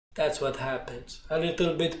That's what happens. A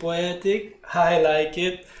little bit poetic. I like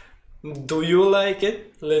it. Do you like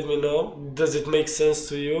it? Let me know. Does it make sense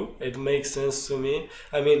to you? It makes sense to me.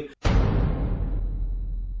 I mean,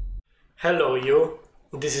 hello you.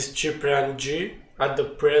 This is Ciprian G. At the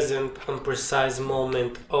present and precise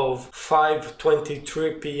moment of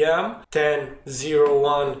 5:23 p.m.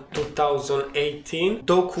 10/01/2018,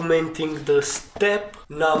 documenting the step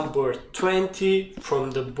number 20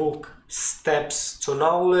 from the book Steps to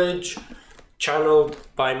Knowledge, channeled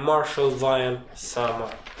by Marshall Vian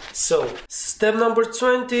Sama. So, step number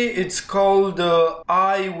 20, it's called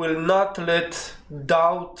I will not let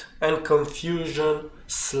doubt and confusion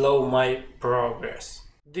slow my progress.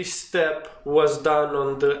 This step was done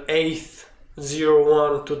on the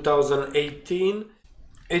 8/01/2018.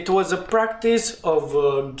 It was a practice of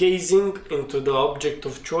gazing into the object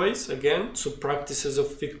of choice, again, so practices of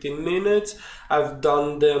 15 minutes. I've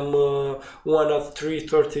done them one at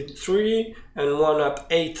 3:33 and one at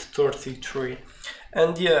 8:33.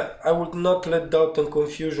 And yeah, I would not let doubt and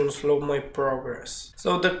confusion slow my progress.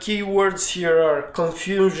 So the key words here are: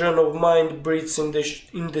 confusion of mind breeds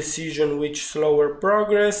indecision, which slower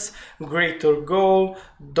progress, greater goal,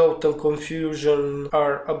 doubt and confusion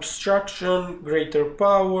are obstruction, greater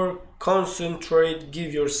power, concentrate,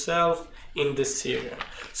 give yourself, indecision.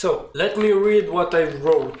 So let me read what I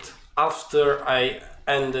wrote after I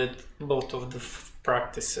ended both of the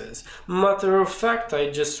practices. Matter of fact,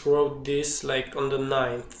 I just wrote this like on the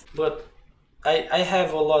 9th, but I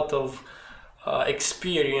have a lot of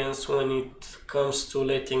experience when it comes to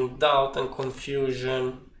letting doubt and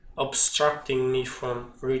confusion obstructing me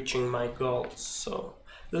from reaching my goals. So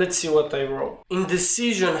let's see what I wrote.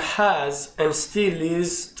 Indecision has, and still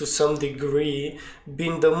is to some degree,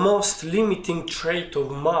 been the most limiting trait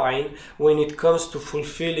of mine when it comes to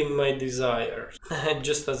fulfilling my desires.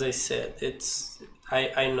 Just as I said,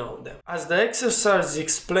 I know them. As the exercise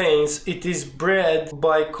explains, it is bred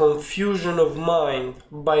by confusion of mind,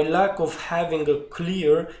 by lack of having a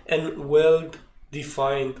clear and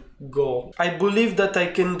well-defined goal. I believe that I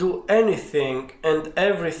can do anything and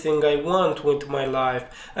everything I want with my life,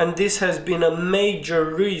 and this has been a major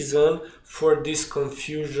reason for this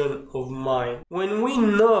confusion of mind. When we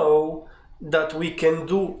know that we can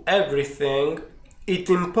do everything, it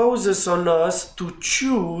imposes on us to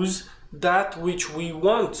choose that which we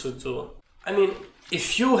want to do. I mean,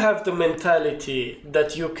 if you have the mentality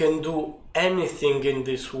that you can do anything in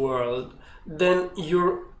this world, then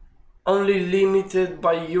you're only limited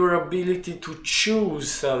by your ability to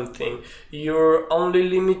choose something. You're only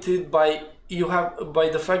limited by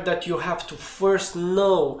the fact that you have to first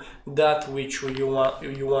know that which you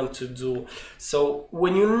want to do. So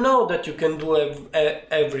when you know that you can do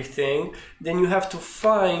everything, then you have to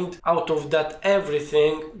find out of that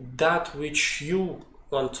everything that which you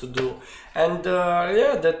want to do. And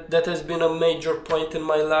yeah, that has been a major point in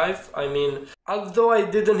my life. I mean, although I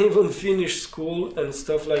didn't even finish school and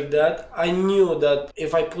stuff like that, I knew that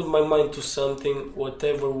if I put my mind to something,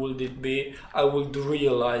 whatever would it be, I would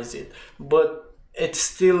realize it. But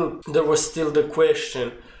there was still the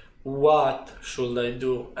question, what should I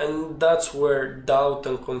do? And that's where doubt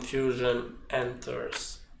and confusion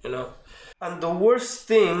enters, you know. And the worst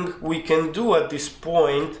thing we can do at this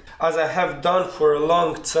point, as I have done for a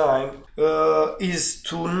long time, is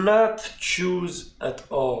to not choose at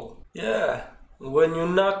all. Yeah, when you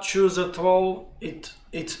not choose at all, it's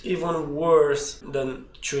even worse than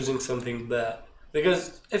choosing something bad.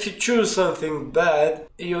 Because if you choose something bad,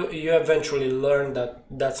 you eventually learn that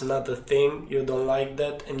that's not a thing, you don't like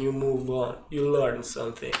that, and you move on. You learn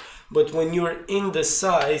something. But when you're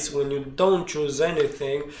indecisive, when you don't choose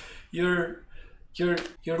anything, you're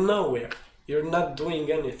nowhere. You're not doing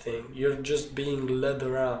anything. You're just being led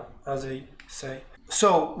around, as I say.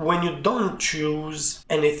 So when you don't choose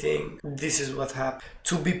anything, this is what happens.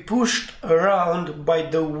 To be pushed around by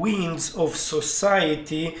the winds of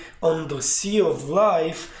society on the sea of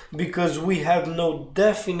life because we have no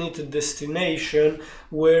definite destination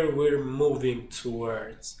where we're moving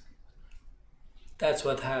towards. That's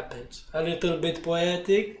what happens. A little bit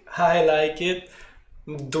poetic. I like it.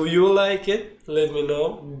 Do you like it? Let me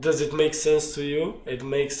know. Does it make sense to you? It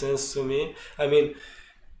makes sense to me. I mean,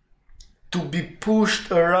 to be pushed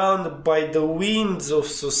around by the winds of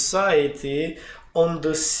society on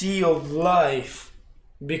the sea of life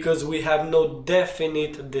because we have no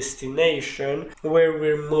definite destination where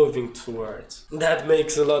we're moving towards. That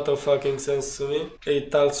makes a lot of fucking sense to me.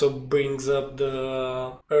 It also brings up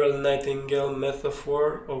the Earl Nightingale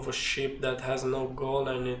metaphor of a ship that has no goal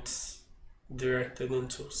and it's directed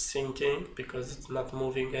into sinking because it's not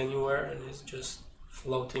moving anywhere and it's just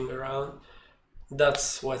floating around.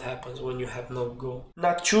 That's what happens when you have no goal.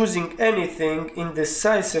 Not choosing anything,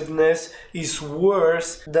 indecisiveness, is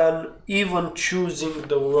worse than even choosing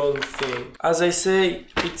the wrong thing. As I say,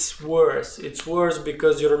 it's worse. It's worse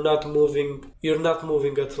because you're not moving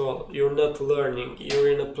at all. You're not learning.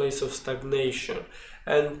 You're in a place of stagnation.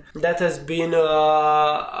 And that has been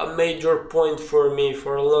a major point for me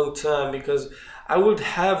for a long time, because I would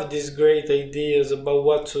have these great ideas about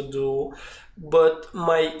what to do, but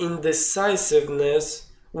my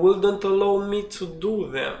indecisiveness wouldn't allow me to do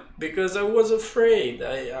them because I was afraid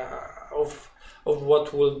of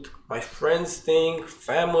what would my friends think,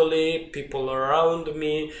 family, people around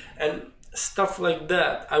me, and stuff like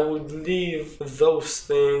that. I would leave those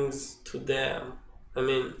things to them. I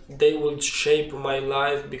mean, they would shape my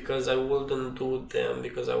life because I wouldn't do them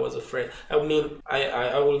because I was afraid. I mean,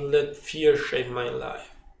 I would let fear shape my life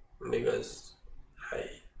because I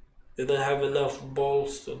didn't have enough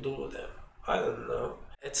balls to do them. I don't know.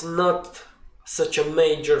 It's not such a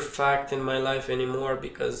major fact in my life anymore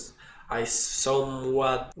because I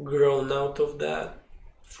somewhat grown out of that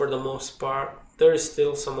for the most part. There is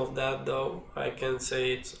still some of that though. I can't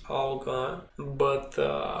say it's all gone, but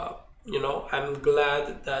you know, I'm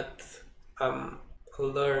glad that I'm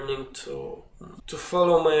learning to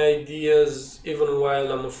follow my ideas even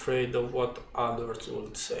while I'm afraid of what others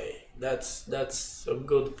would say. That's a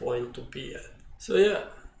good point to be at. So yeah,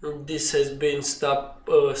 this has been step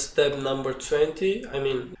number 20. I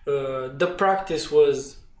mean, the practice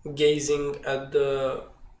was gazing at the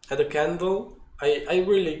candle. I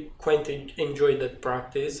really quite enjoyed that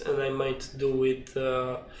practice, and I might do it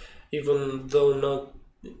even though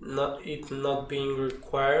not being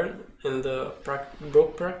required in the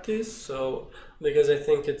book practice. So because I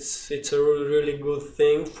think it's a really good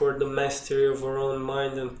thing for the mastery of our own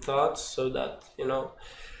mind and thoughts, so that, you know,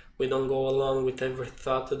 we don't go along with every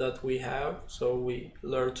thought that we have, so we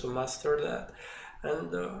learn to master that.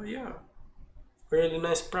 And yeah, really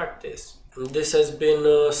nice practice. And this has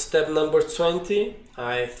been step number 20.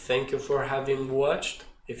 I thank you for having watched,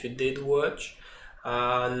 if you did watch,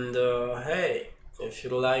 and hey, if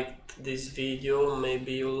you liked this video,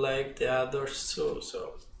 maybe you like the others too,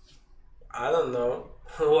 so I don't know,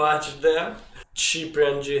 watch them.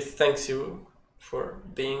 Ciprian G thanks you for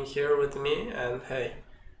being here with me, and hey,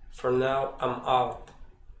 for now I'm out.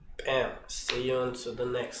 Bam, see you on to the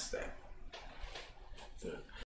next step.